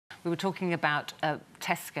we were talking about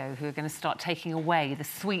Tesco, who are going to start taking away the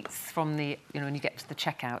sweets from the, when you get to the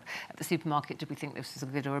checkout at the supermarket. Did we think this was a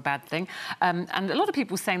good or a bad thing? And a lot of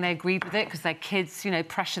people saying they agreed with it because their kids,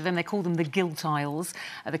 pressure them. They call them the guilt aisles.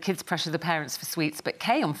 The kids pressure the parents for sweets. But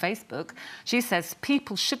Kay on Facebook, she says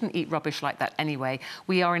people shouldn't eat rubbish like that anyway.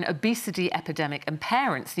 We are in an obesity epidemic and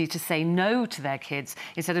parents need to say no to their kids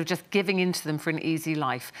instead of just giving in to them for an easy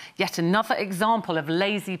life. Yet another example of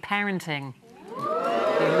lazy parenting.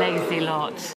 You lazy lot.